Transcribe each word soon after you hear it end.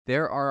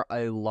There are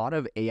a lot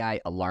of AI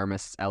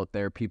alarmists out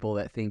there, people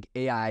that think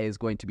AI is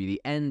going to be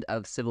the end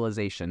of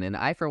civilization. And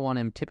I, for one,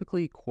 am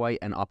typically quite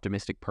an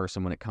optimistic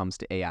person when it comes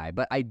to AI.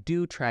 But I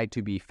do try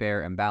to be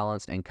fair and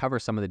balanced and cover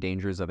some of the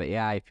dangers of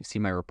AI. If you see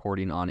my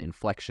reporting on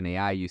Inflection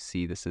AI, you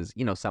see this is,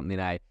 something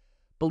that I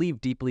believe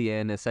deeply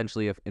in.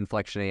 Essentially, if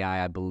Inflection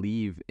AI, I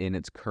believe in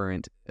its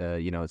current,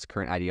 its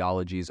current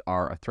ideologies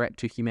are a threat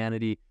to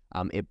humanity.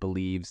 It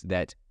believes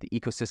that the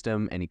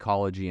ecosystem and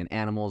ecology and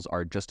animals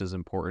are just as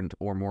important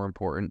or more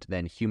important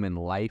than human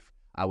life,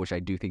 which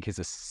I do think is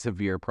a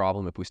severe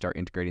problem if we start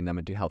integrating them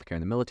into healthcare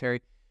and the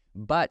military.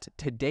 But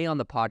today on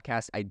the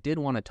podcast, I did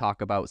want to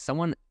talk about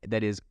someone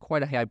that is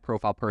quite a high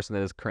profile person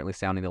that is currently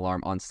sounding the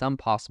alarm on some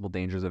possible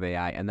dangers of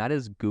AI, and that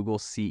is Google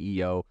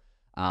CEO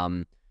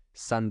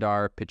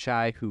Sundar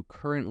Pichai, who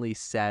currently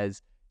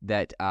says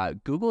that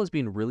Google is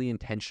being really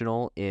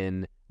intentional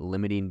in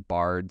limiting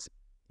Bard's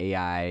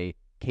AI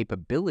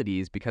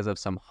capabilities because of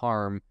some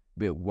harm,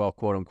 well,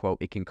 quote unquote,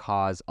 it can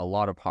cause a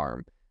lot of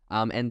harm.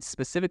 And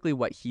specifically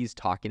what he's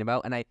talking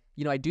about, and I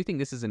do think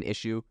this is an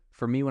issue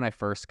for me. When I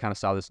first kind of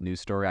saw this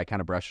news story, I kind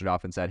of brushed it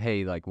off and said,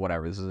 hey, like,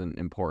 whatever, this isn't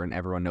important,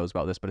 everyone knows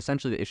about this. But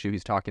essentially the issue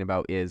he's talking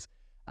about is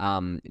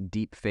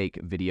deep fake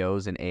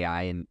videos and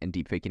AI and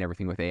deep faking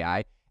everything with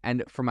AI.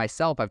 And for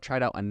myself, I've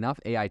tried out enough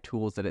AI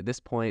tools that at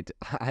this point,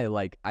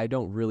 I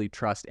don't really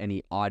trust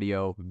any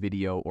audio,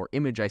 video, or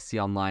image I see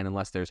online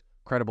unless there's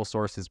credible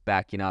sources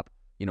backing up,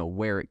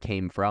 where it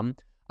came from.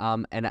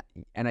 And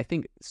I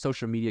think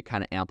social media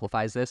kind of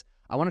amplifies this.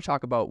 I want to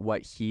talk about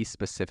what he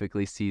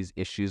specifically sees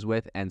issues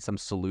with and some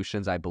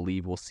solutions I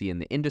believe we'll see in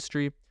the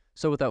industry.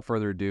 So without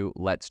further ado,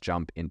 let's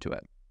jump into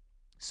it.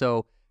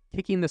 So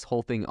kicking this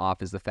whole thing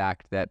off is the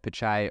fact that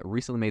Pichai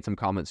recently made some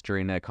comments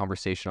during a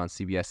conversation on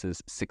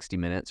CBS's 60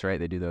 Minutes, right?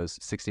 They do those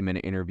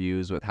 60-minute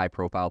interviews with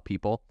high-profile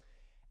people.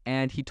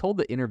 And he told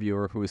the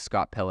interviewer, who is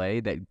Scott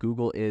Pillay, that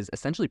Google is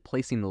essentially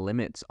placing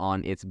limits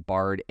on its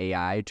Bard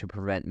AI to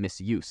prevent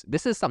misuse.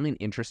 This is something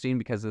interesting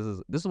because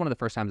this is one of the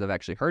first times I've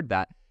actually heard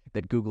that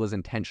Google is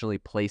intentionally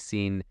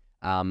placing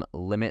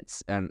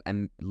limits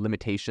and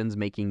limitations,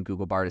 making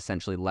Google Bard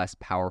essentially less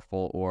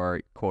powerful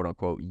or quote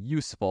unquote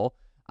useful.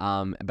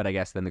 But I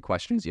guess then the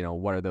question is,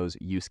 what are those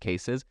use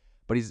cases?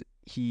 But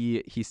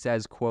he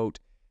says, quote,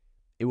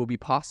 it will be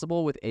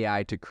possible with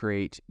AI to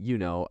create,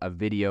 a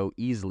video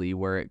easily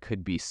where it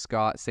could be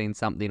Scott saying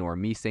something or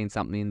me saying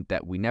something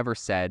that we never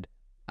said,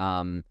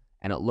 and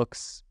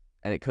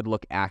it could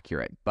look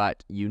accurate.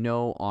 But,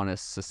 on a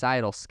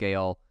societal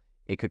scale,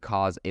 it could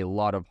cause a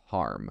lot of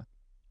harm.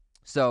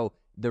 So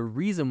the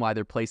reason why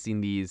they're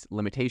placing these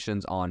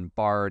limitations on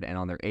Bard and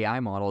on their AI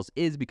models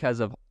is because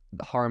of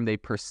the harm they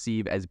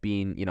perceive as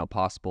being,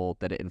 possible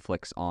that it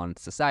inflicts on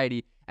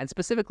society. And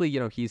specifically,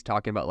 he's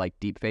talking about like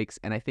deepfakes.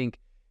 And I think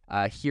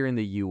here in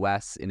the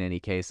US, in any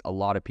case, a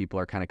lot of people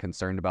are kind of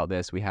concerned about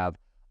this. We have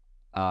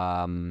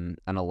an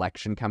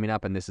election coming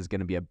up, and this is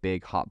going to be a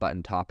big hot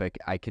button topic.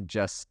 I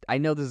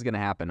know this is going to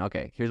happen.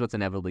 Okay, here's what's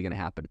inevitably going to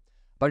happen.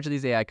 A bunch of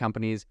these AI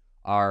companies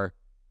are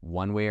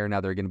one way or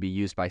another going to be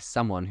used by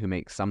someone who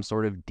makes some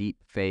sort of deep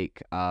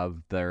fake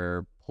of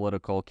their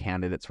political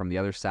candidates from the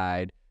other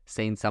side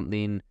saying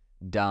something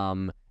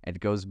dumb, and it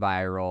goes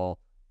viral.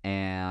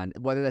 And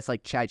whether that's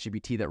like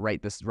ChatGPT that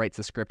writes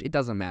the script, it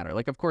doesn't matter.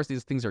 Like, of course,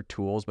 these things are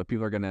tools, but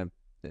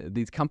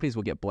these companies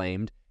will get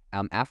blamed.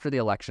 After the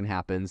election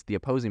happens, the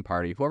opposing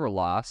party, whoever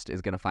lost,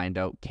 is going to find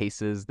out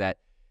cases that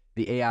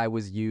the AI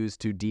was used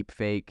to deep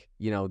fake,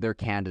 their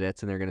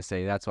candidates, and they're going to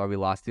say that's why we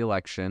lost the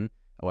election.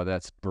 Whether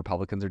that's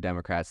Republicans or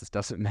Democrats, this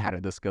doesn't matter.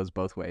 This goes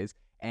both ways.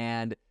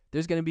 And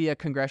there's going to be a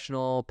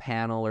congressional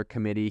panel or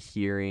committee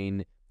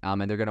hearing,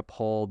 and they're going to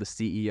poll the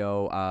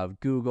CEO of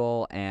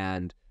Google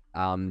and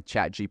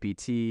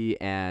ChatGPT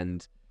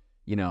and,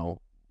 so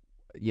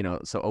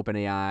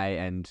OpenAI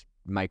and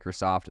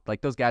Microsoft,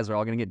 like those guys are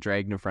all going to get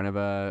dragged in front of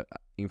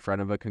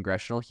a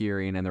congressional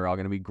hearing, and they're all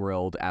going to be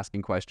grilled,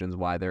 asking questions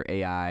why their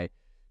AI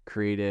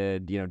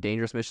created,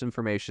 dangerous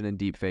misinformation and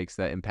deepfakes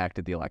that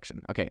impacted the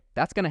election. Okay,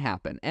 that's going to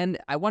happen. And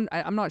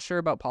I'm not sure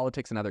about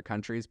politics in other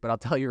countries, but I'll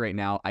tell you right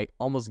now, I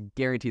almost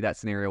guarantee that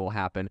scenario will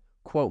happen.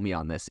 Quote me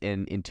on this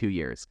in 2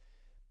 years.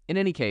 In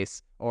any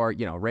case, or,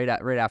 right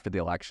after the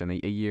election,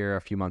 a year,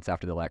 a few months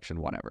after the election,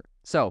 whatever.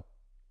 So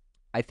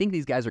I think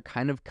these guys are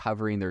kind of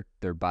covering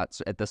their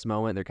butts at this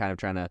moment. They're kind of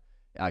trying to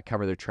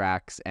cover their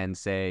tracks and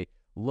say,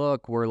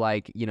 look,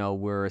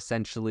 we're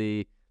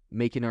essentially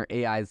making our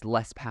AIs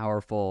less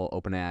powerful.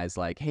 OpenAI's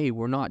like, hey,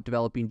 we're not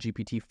developing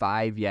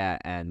GPT-5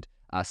 yet. And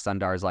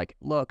Sundar's like,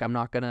 look, I'm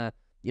not going to,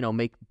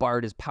 make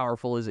Bard as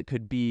powerful as it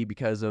could be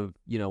because of,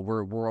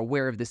 we're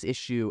aware of this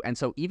issue. And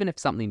so even if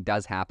something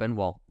does happen,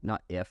 well,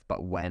 not if,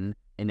 but when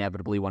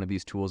inevitably one of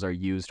these tools are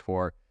used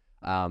for,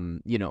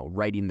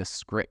 writing the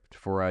script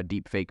for a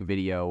deepfake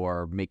video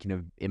or making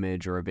an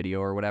image or a video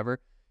or whatever,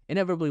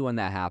 inevitably when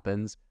that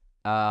happens,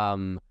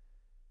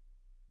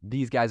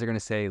 these guys are going to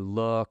say,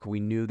 look, we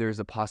knew there's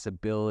a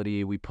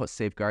possibility. We put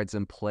safeguards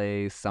in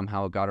place,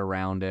 somehow got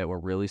around it. We're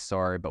really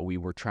sorry, but we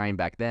were trying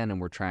back then and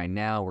we're trying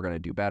now. We're going to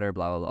do better,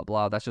 blah, blah, blah,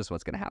 blah. That's just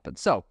what's going to happen.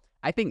 So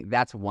I think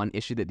that's one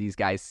issue that these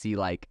guys see,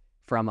 like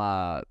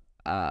uh,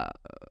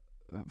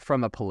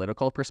 from a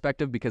political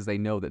perspective, because they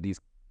know that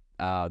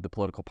the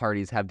political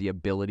parties have the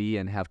ability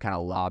and have kind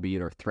of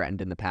lobbied or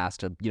threatened in the past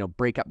to,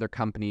 break up their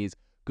companies.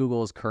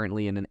 Google is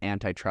currently in an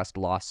antitrust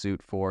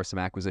lawsuit for some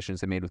acquisitions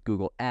they made with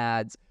Google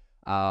Ads.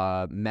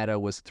 Meta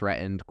was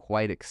threatened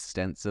quite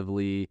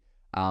extensively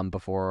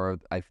before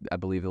I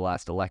believe the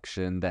last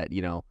election, that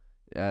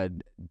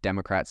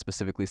Democrats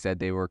specifically said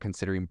they were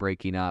considering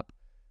breaking up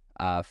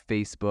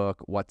Facebook,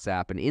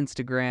 WhatsApp, and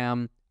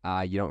Instagram.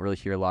 You don't really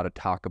hear a lot of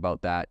talk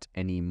about that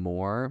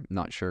anymore.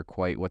 Not sure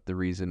quite what the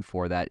reason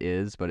for that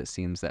is, but it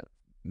seems that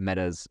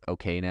Meta's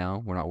okay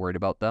now. We're not worried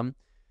about them.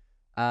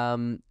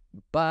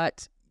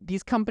 But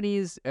these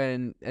companies,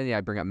 and yeah,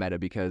 I bring up Meta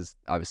because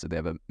obviously they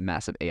have a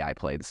massive AI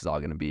play. This is all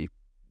going to be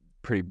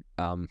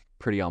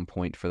pretty on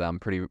point for them,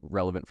 pretty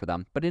relevant for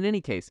them. But in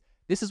any case,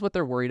 this is what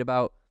they're worried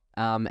about.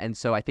 And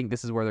so I think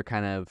this is where they're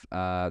kind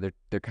of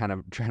they're kind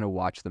of trying to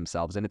watch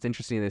themselves. And it's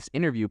interesting, in this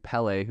interview,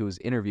 Pele, who was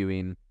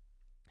interviewing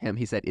him,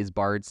 he said, "Is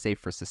Bard safe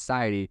for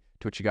society?"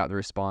 To which he got the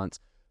response,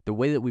 "The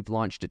way that we've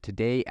launched it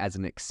today as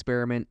an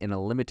experiment in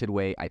a limited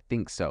way, I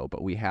think so.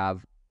 But we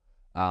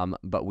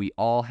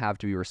all have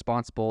to be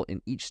responsible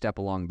in each step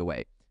along the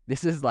way."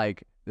 This is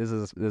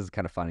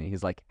kind of funny.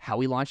 He's like, "How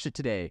we launched it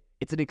today,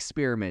 it's an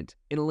experiment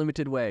in a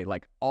limited way."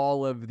 Like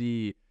all of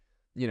the,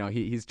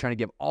 he's trying to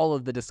give all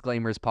of the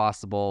disclaimers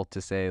possible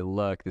to say,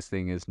 look, this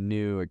thing is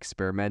new,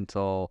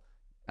 experimental.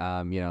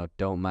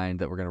 Don't mind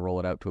that we're going to roll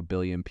it out to 1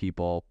 billion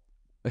people.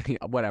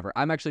 Whatever.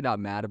 I'm actually not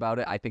mad about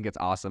it. I think it's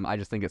awesome. I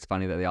just think it's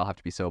funny that they all have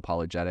to be so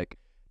apologetic.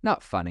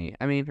 Not funny.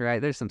 I mean,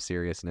 right? There's some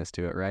seriousness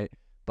to it, right?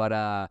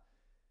 But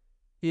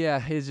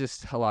yeah, it's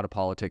just a lot of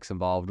politics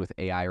involved with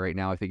AI right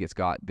now. I think it's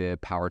got the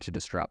power to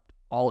disrupt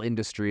all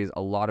industries.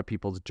 A lot of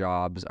people's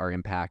jobs are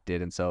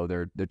impacted, and so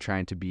they're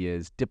trying to be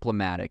as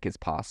diplomatic as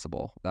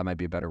possible. That might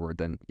be a better word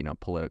than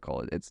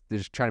political. They're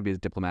just trying to be as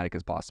diplomatic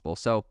as possible.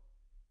 So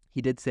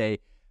he did say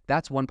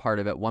that's one part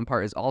of it. One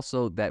part is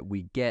also that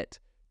we get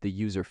the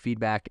user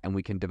feedback and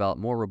we can develop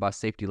more robust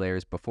safety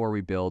layers before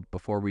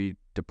we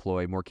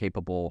deploy more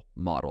capable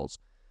models.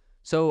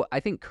 So I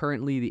think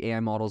currently the AI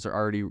models are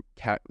already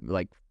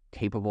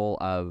capable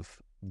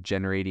of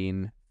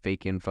generating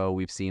fake info.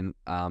 We've seen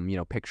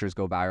pictures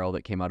go viral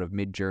that came out of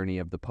Midjourney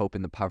of the Pope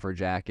in the puffer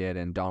jacket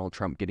and Donald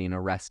Trump getting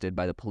arrested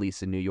by the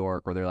police in New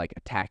York, where they're like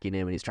attacking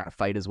him and he's trying to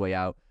fight his way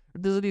out.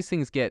 These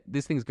things go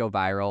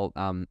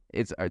viral.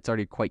 It's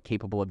already quite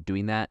capable of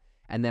doing that.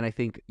 And then I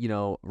think,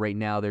 right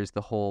now there's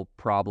the whole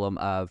problem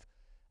of,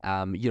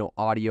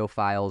 audio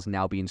files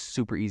now being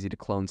super easy to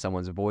clone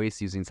someone's voice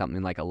using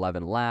something like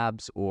 11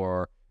 Labs,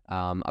 or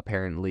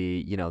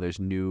apparently, there's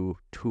new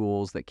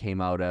tools that came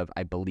out of,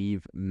 I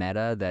believe,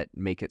 Meta that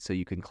make it so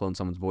you can clone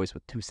someone's voice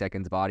with 2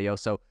 seconds of audio.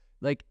 So,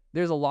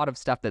 there's a lot of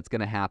stuff that's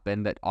going to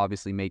happen that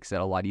obviously makes it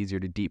a lot easier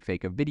to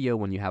deepfake a video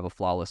when you have a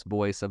flawless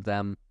voice of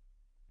them.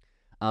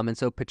 And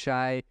so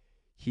Pichai,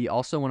 he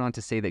also went on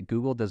to say that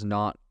Google does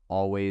not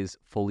always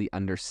fully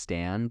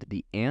understand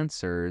the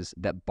answers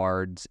that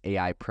Bard's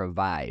AI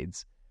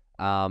provides,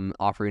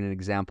 offering an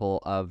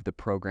example of the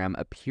program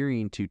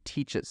appearing to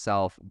teach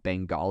itself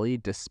Bengali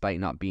despite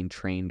not being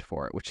trained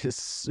for it, which is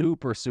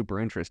super, super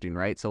interesting,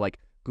 right? So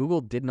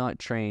Google did not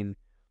train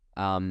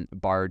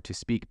Bard to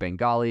speak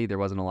Bengali. There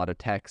wasn't a lot of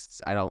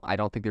texts. I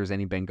don't think there's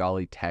any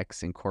Bengali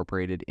text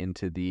incorporated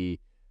into the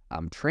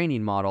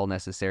training model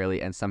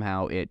necessarily, and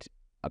somehow it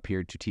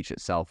appeared to teach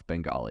itself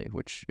Bengali,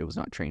 which it was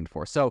not trained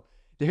for. So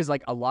there's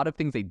a lot of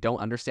things they don't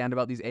understand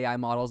about these AI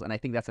models, and I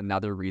think that's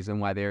another reason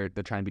why they're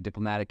trying to be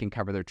diplomatic and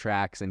cover their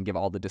tracks and give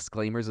all the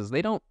disclaimers, is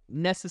they don't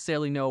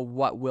necessarily know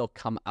what will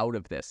come out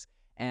of this.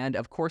 And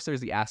of course there's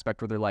the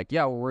aspect where they're like,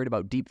 yeah, we're worried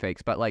about deepfakes,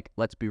 but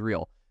let's be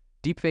real.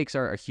 Deepfakes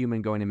are a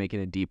human going and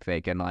making a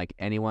deepfake, and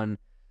anyone,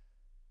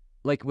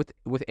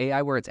 with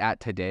AI where it's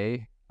at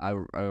today,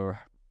 a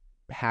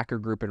hacker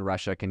group in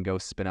Russia can go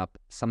spin up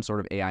some sort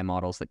of AI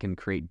models that can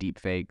create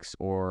deepfakes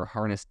or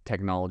harness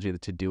technology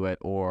to do it,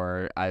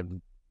 or a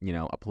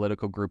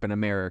political group in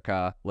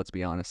America. Let's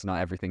be honest, not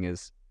everything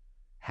is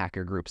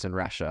hacker groups in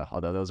Russia,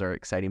 although those are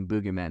exciting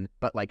boogeymen.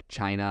 But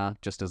China,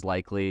 just as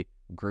likely,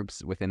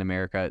 groups within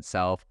America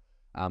itself,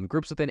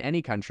 groups within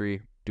any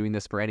country doing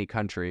this for any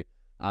country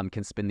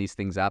can spin these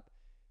things up.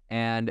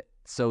 And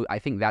so I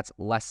think that's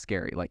less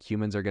scary.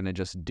 Humans are going to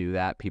just do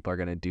that. People are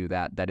going to do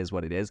that. That is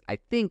what it is. I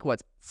think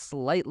what's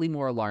slightly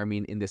more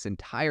alarming in this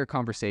entire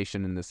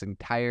conversation, in this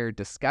entire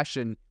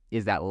discussion,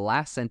 is that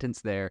last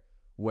sentence there,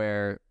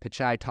 where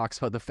Pichai talks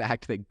about the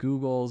fact that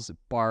Google's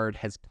Bard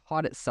has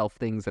taught itself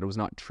things that it was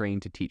not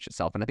trained to teach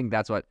itself. And I think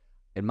that's what,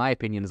 in my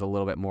opinion, is a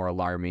little bit more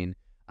alarming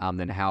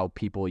than how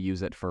people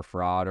use it for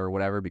fraud or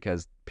whatever,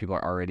 because people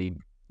are already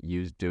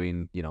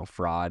doing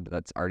fraud.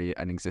 That's already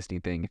an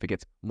existing thing. If it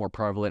gets more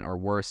prevalent or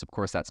worse, of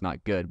course that's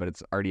not good, but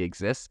it's already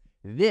exists.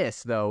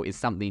 This, though, is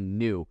something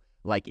new.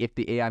 If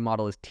the AI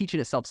model is teaching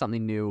itself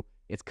something new,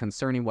 it's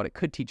concerning what it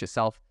could teach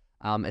itself,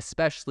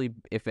 especially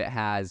if it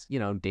has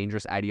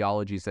dangerous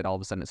ideologies that all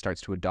of a sudden it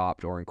starts to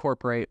adopt or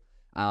incorporate.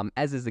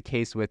 as is the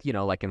case with,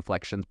 like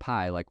Inflections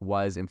Pi. Like,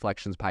 was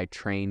Inflections Pi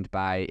trained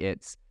by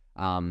its,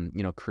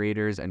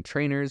 creators and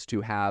trainers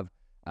to have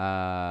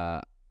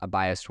a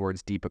bias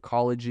towards deep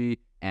ecology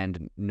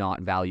and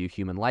not value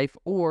human life,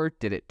 or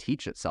did it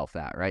teach itself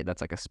that, right?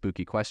 That's like a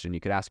spooky question you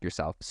could ask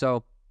yourself.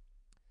 So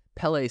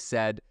Pele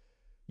said,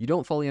 "You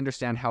don't fully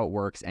understand how it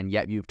works, and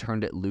yet you've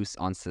turned it loose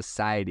on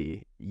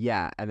society."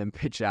 Yeah. And then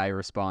Pichai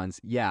responds,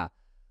 "Yeah,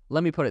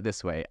 let me put it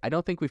this way. I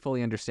don't think we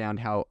fully understand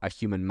how a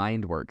human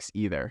mind works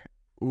either."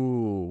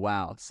 Ooh,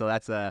 wow. So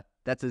that's a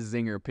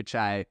zinger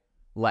Pichai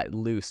let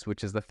loose,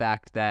 which is the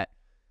fact that,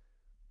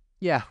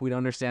 yeah, we don't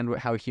understand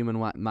how a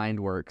human mind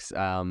works,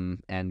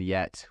 and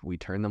yet we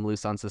turn them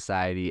loose on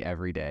society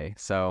every day.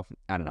 So,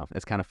 I don't know.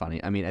 It's kind of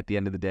funny. I mean, at the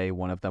end of the day,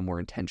 one of them we're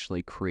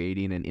intentionally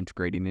creating and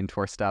integrating into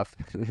our stuff,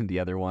 and the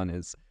other one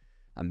is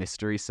a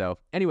mystery. So,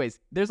 anyways,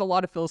 there's a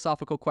lot of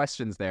philosophical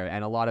questions there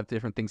and a lot of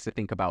different things to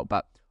think about.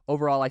 But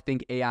overall, I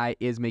think AI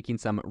is making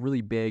some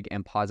really big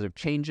and positive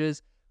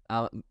changes.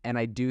 And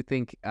I do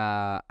think,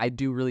 I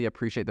do really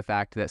appreciate the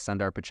fact that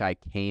Sundar Pichai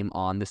came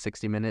on the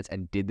 60 Minutes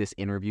and did this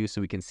interview so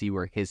we can see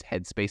where his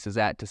headspace is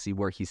at, to see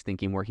where he's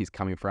thinking, where he's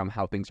coming from,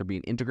 how things are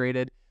being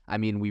integrated. I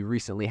mean, we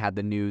recently had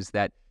the news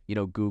that,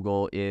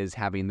 Google is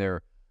having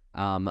their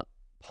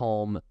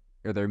Palm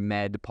or their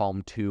Med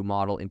Palm 2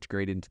 model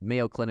integrated into the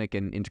Mayo Clinic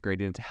and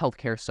integrated into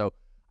healthcare. So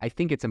I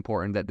think it's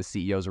important that the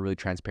CEOs are really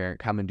transparent,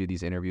 come and do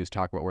these interviews,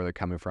 talk about where they're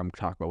coming from,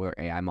 talk about where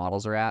AI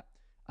models are at.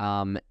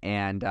 And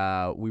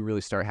we really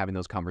start having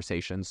those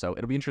conversations. So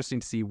it'll be interesting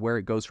to see where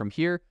it goes from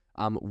here,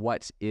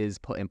 what is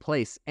put in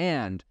place,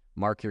 and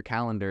mark your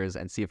calendars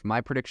and see if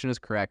my prediction is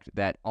correct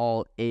that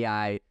all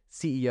AI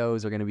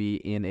CEOs are going to be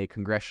in a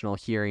congressional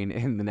hearing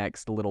in the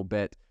next little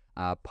bit,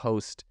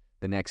 post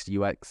the next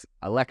US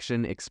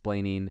election,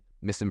 explaining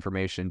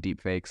misinformation,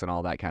 deepfakes, and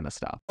all that kind of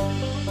stuff.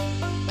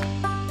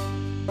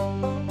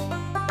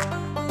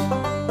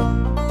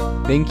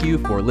 Thank you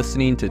for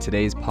listening to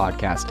today's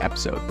podcast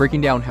episode, breaking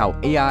down how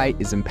AI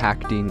is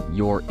impacting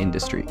your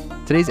industry.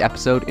 Today's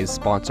episode is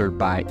sponsored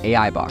by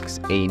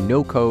AIbox, a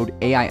no-code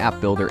AI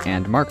app builder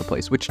and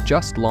marketplace, which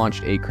just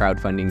launched a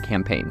crowdfunding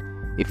campaign.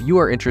 If you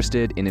are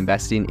interested in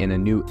investing in a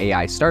new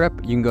AI startup,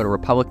 you can go to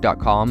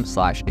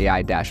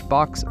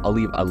republic.com/AI-box. I'll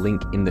leave a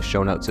link in the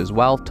show notes as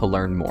well to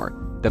learn more.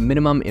 The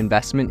minimum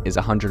investment is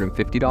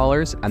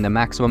 $150 and the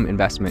maximum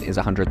investment is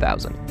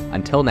 $100,000.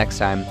 Until next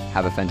time,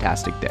 have a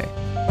fantastic day.